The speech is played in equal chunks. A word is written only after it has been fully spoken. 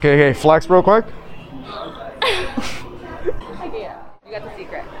Okay, flex real quick. Yeah, you got the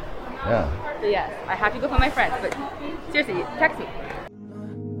secret. Yeah. So yes, I have to go find my friends, but seriously, text me.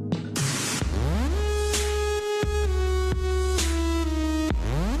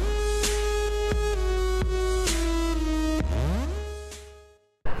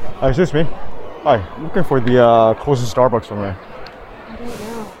 Hi, excuse me. Hi, I'm looking for the closest Starbucks from here.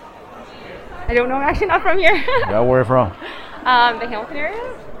 I don't know. I'm actually not from here. Yeah, where are you from? The Hamilton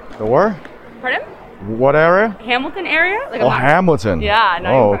area? The where? Pardon? What area? Hamilton area? Like Oh, Hamilton. Yeah,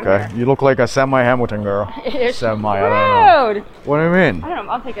 no. Oh, okay. You look like a semi-Hamilton girl. Semi, I don't know. What do you mean? I don't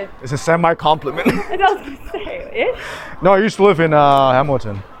know. I'll take it. It's a semi-compliment. I was gonna say it. No, I used to live in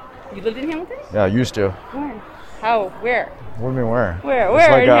Hamilton. You lived in Hamilton? Yeah, I used to. When? How? Where? What do you mean where? Where? It's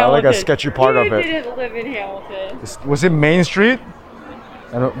Where? like a sketchy part of it. You didn't live in Hamilton. Was it Main Street?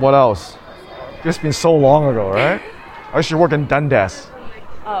 And what else? It's been so long ago, right? I used to work in Dundas.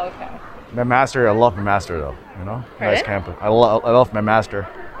 Oh, okay. McMaster, I love McMaster though. You know, Pardon? nice campus. I love McMaster.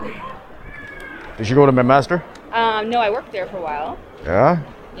 Did you go to McMaster? No, I worked there for a while. Yeah.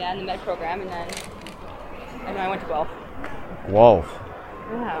 Yeah, in the med program, and then I went to Guelph. Whoa.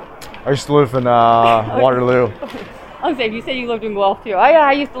 Yeah. I used to live in Waterloo. I was saying, you said you lived in Guelph too. Oh yeah,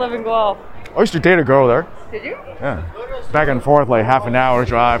 I used to live in Guelph. I used to date a girl there. Did you? Yeah. Back and forth, like half an hour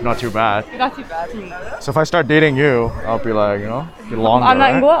drive, not too bad. Not too bad. So if I start dating you, I'll be like, you know, be longer. I'm not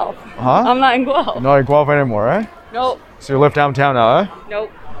in right? Guelph. Huh? I'm not in Guelph. You're not in Guelph anymore, right? Nope. So you live downtown now, eh? Nope.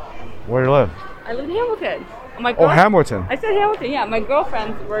 Where do you live? I live in Hamilton. Oh, Hamilton. I said Hamilton, yeah. My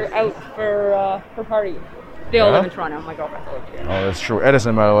girlfriends were out for party. They all Yeah? live in Toronto. My girlfriends all live here. Oh, that's true.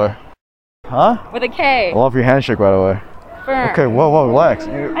 Edison, by the way. Huh? With a K. I love your handshake, by the way. Firm. Okay, whoa, relax.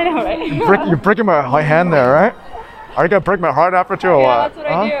 I know, right? You're breaking my hand there, right? Are you gonna break my heart after too, or Yeah, what? that's what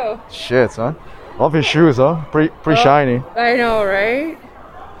I do. Shit, son. Love your shoes, huh? Pretty shiny. I know, right?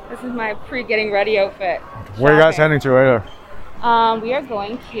 This is my pre-getting ready outfit. Where are you guys heading to later? We are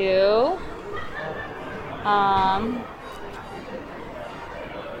going to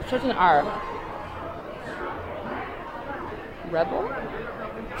starts with an R. Rebel?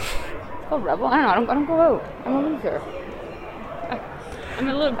 It's called Rebel? I don't know. I don't go out. I'm a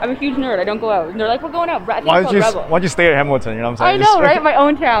loser. I'm a huge nerd. I don't go out. And they're like, we're going out. I think it's called Rebel. Why'd you stay at Hamilton? You know what I'm saying? I know, right? My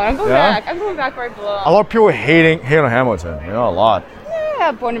own town. I'm going Yeah? back. I'm going back where I belong. A lot of people hate on Hamilton. You know, a lot.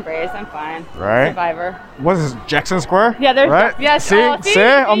 Yeah, born and raised. I'm fine. Right? Survivor. What is this, Jackson Square? Yeah, there's right. yes. See, oh, see,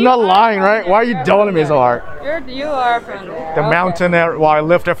 I'm not lying, right? Why are you doubting me so hard? You are from there. The mountain there. Well, I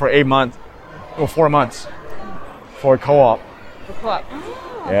lived there for 8 months, or 4 months, for a co-op. The co-op.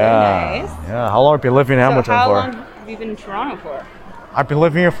 Oh, Yeah. very nice. Yeah. How long have you been living in Hamilton So how for? long have you been in Toronto for? I've been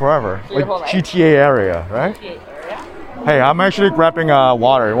living here forever. Your whole Like life? GTA area, right? GTA area. Hey, I'm actually grabbing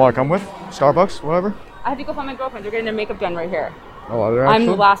water. You want to come with? Starbucks, whatever? I have to go find my girlfriend. They're getting their makeup done right here. Oh, are there I'm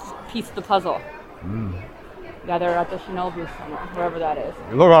the actually? last piece of the puzzle. Yeah, they're at the Chanel booth somewhere, wherever that is.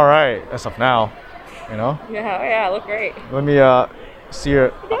 You look all right as of now. You know? Yeah, I look great. Let me see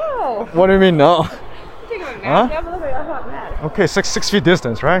it. No! What do you mean no? Take my mask Huh? off. Look like I'm not mad. Okay, six feet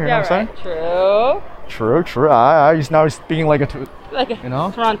distance, right? You know Yeah, what I'm right. True. saying? True. I used now speaking like a. Like a You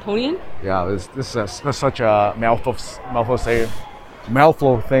know? Torontonian? Yeah, this is such a mouthful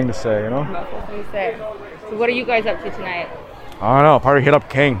thing to say, you know? What can you say? So what are you guys up to tonight? I don't know. Probably hit up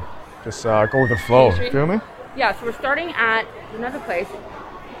King. Just go with the flow. King Street? Feel me? Yeah, so we're starting at another place.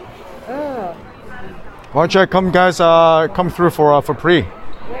 Oh, Why don't you come come through for pre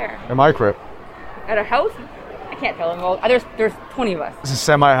where? in my crib? At a house? I can't tell them all. There's 20 of us. It's a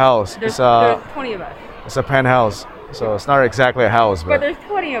semi-house. There's It's 20 of us. it's a penthouse, so it's not exactly a house, But but there's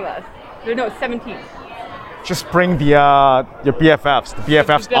 20 of us. No, 17. just bring the your BFFs, the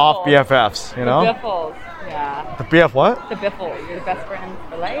BFFs The off Biffles. BFFs, you know? The Biffles. Yeah. The BF what? The Biffles. You're the best friends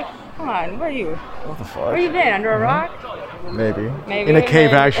for life. Come on, where are you? What the Where fuck? you been? Under a rock? Maybe. Maybe. In a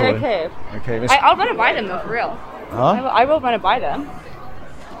cave, maybe. actually. In a cave. In a cave. I'll run it by them though, for real. Huh? I will run it by them.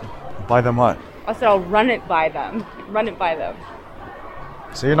 Buy them what? I said I'll run it by them. Run it by them.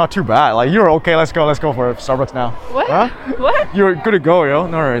 So you're not too bad. Like you're okay. Let's go for Starbucks now. What? Huh? What? You're good to go, yo.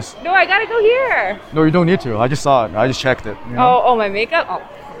 No worries. No, I gotta go here. No, you don't need to. I just saw it. I just checked it. You know? Oh, my makeup? Oh,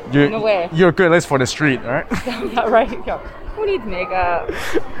 no way. You're good. Let's for the street, all right? That's not right. Yo, who needs makeup?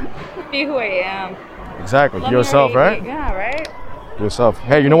 Just be who I am. Exactly. Love Yourself, me already. right? Yeah, right? Yourself.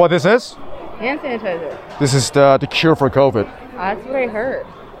 Hey, you know what this is? Hand sanitizer. This is the cure for COVID. That's what I heard.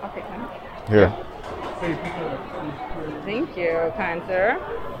 I'll take one. Here. Thank you, kind sir.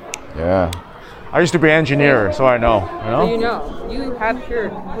 Yeah. I used to be an engineer, so I know. So you know, you have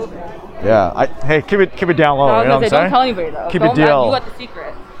cured COVID. Yeah. Hey, keep it down low. No, I was you know gonna what say, I'm don't tell saying? anybody though. Keep Don't it DL. You got the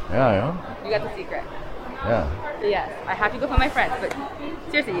secret. Yeah, You got the secret. yeah. Yes, I have to go find my friends, but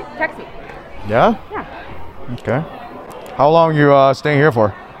seriously, text me. Yeah? Yeah. Okay. How long you staying here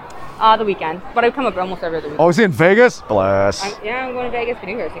for? The weekend, but I come up almost every other week. Oh, is it in Vegas? Bless. I'm going to Vegas for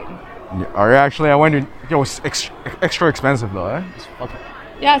New Year's soon. Are you actually? I went to. It's extra expensive though, eh?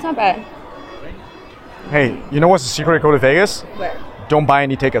 Yeah, it's not bad. Hey, you know what's the secret to go to Vegas? Where? Don't buy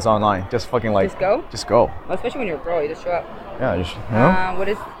any tickets online. Just fucking like. Just go? Just go. Well, especially when you're a girl, you just show up. Yeah, you know. What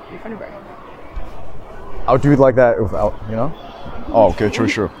is your phone number? I'll do it like that without, you know. Oh, okay, true.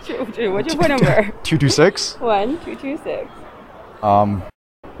 True. What's your phone number? 226. 1226.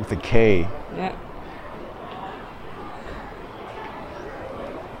 With a K. Yeah.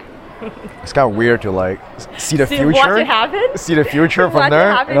 It's kind of weird to like see the future. Watch it happen? See the future from Watch there.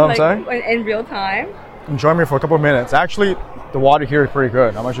 it happen, You know what I'm like, saying? in real time. Enjoy me for a couple of minutes. Actually, the water here is pretty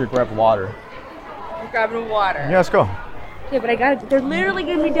good. I'm actually grab water. I'm grabbing water. Yeah, let's go. Okay, but I gotta. They're literally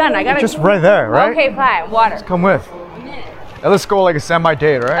gonna be done. I gotta. Just right there, right? Okay, fine. Water. Come with. A minute. And let's go like a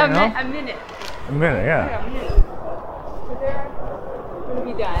semi-date, right? You know? A minute. A minute, yeah. Yeah, a minute. So they're gonna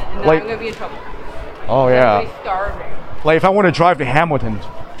be done, and then Like- I'm gonna be in trouble. Oh I'm yeah. gonna be starving. Like if I want to drive to Hamilton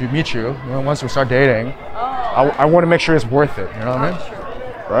to meet you, you know, once we start dating, Oh. I want to make sure it's worth it. You know what I mean?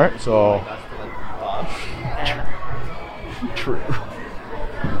 True. Right? So. True.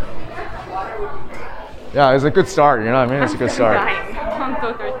 Yeah, it's a good start. You know what I mean? It's a good start. Dying. I'm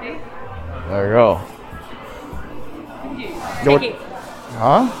so thirsty. There you go. Yo, Thank you.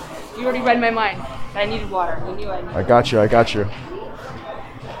 Huh? You already read my mind. I needed water. You knew I needed. I got you. I got you.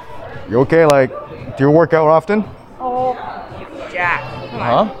 You okay? Like, do you work out often? Oh, Jack. Come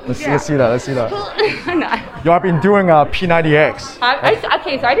Huh? on. Let's see that. Let's see that. I'm not. Yo, I've been doing P90X.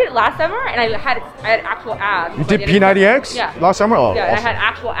 Okay, so I did it last summer, and I had actual abs. You by did the end of P90X? summer. Yeah. Last summer? Oh, Yeah, and I awesome. had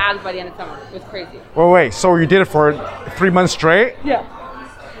actual abs by the end of summer. It was crazy. Wait. So you did it for 3 months straight? Yeah.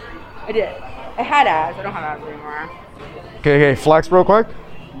 I did. I had abs. I don't have abs anymore. Okay. Flex real quick.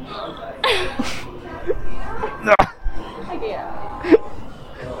 Yeah.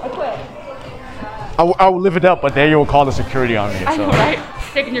 I quit. I will live it up, but then you will call the security on me. I know, So. right?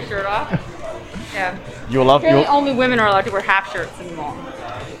 Taking your shirt off. Yeah. You love Apparently you only women are allowed to wear half shirts in the mall.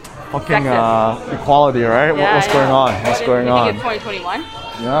 fucking Sexist. equality, right? Yeah, What's going on? What's going you on? think it's 2021?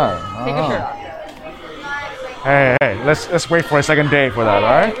 Yeah. I Take don't your shirt know. off. Hey, let's wait for a second date for that, all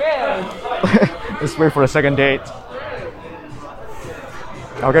right? Rude. Let's wait for a second date.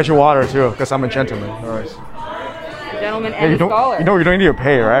 I'll get you water too, because I'm a gentleman. All right. Gentleman Hey, and you a don't, scholar. you know you don't need to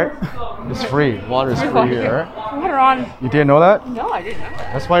pay, right? It's free. Water is free here, right? Water on. You didn't know that? No, I didn't know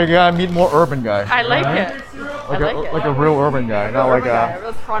that. That's why you gotta meet more urban guys. I like right? it. I like it. Like a real urban guy, not like a a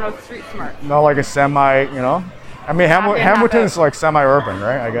real Toronto street smart. not like a semi. You know, I mean Half in, half Hamilton out. is like semi-urban,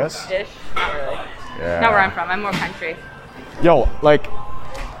 right? I guess. Ish. Not really. Yeah. Not where I'm from. I'm more country. Yo, like,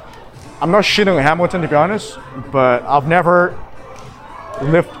 I'm not shitting on Hamilton to be honest, but I've never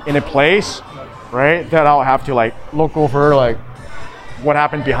lived in a place, right, that I'll have to like look over like what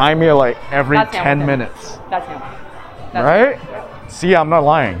happened behind me like every That's 10 Hamilton. minutes, That's him. right? See, I'm not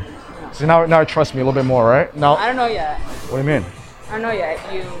lying. See, now trust me a little bit more, right? Now, I don't know yet. what do you mean? I don't know yet.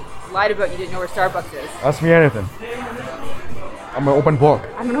 You lied about you didn't know where Starbucks is. Ask me anything. I'm an open book.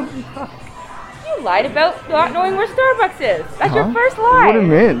 I'm an open book. You lied about not knowing where Starbucks is. That's your Huh? first lie. What do you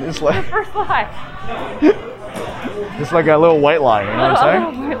mean? It's Your like first lie. it's like a little white lie. You know what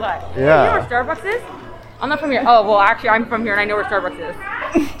I'm saying? Oh, white lie. Yeah. You know where Starbucks is? I'm not from here. Oh, well, actually, I'm from here and I know where Starbucks is.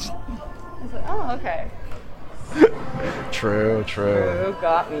 I was like, oh, okay. True. True,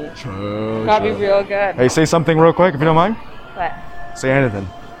 got me. True. Got me real good. Hey, say something real quick if you don't mind. But Say anything.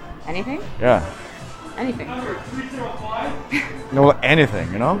 anything? Yeah. Anything. You know,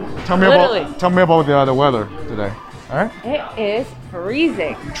 anything. You know. Tell me Literally. about the weather today. All right. It is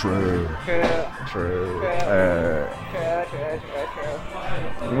freezing. True. True. True.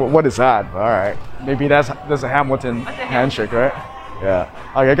 True. What is that? All right. Maybe that's a Hamilton handshake, right? Yeah.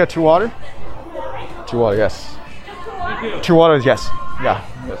 Okay, I got 2 water. 2 water, yes. 2 waters, yes. Yeah,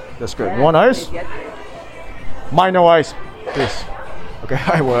 that's good. You want ice? Yes. Mine no ice, please. Okay,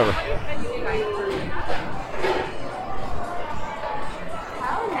 whatever.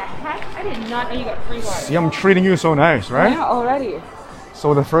 How the heck? I did not know you got free water. See, I'm treating you so nice, right? Yeah, already.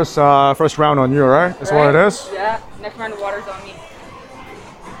 So the first round on you, right? That's what it Right? is. Yeah, next round of water's on me.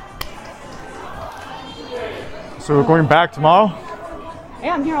 So we're going back tomorrow.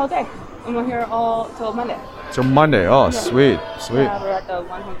 Yeah, I'm here all day. I'm here all till Monday. Till Monday. Oh, sweet. We're at the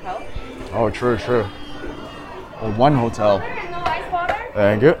one hotel. Oh, true. Oh, one hotel. No ice water?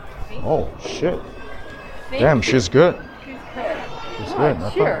 Thank you. Oh shit. Thank Damn, you. she's good. She's good. She's Oh, good. I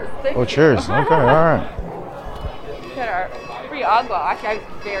thought- cheers. Thank Oh, you. cheers. Okay, all right. Got our free agua. Actually, I was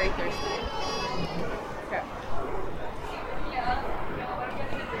very thirsty. Okay.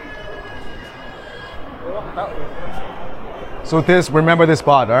 So remember this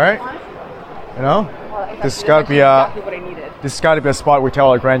spot, all right? You know, this has got to be exactly what I needed. this has got to be a spot we tell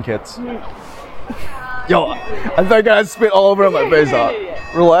our grandkids. Yo, I think I spit all over my face.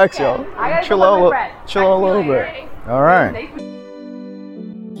 Relax, yo. Chill out a little bit. All right.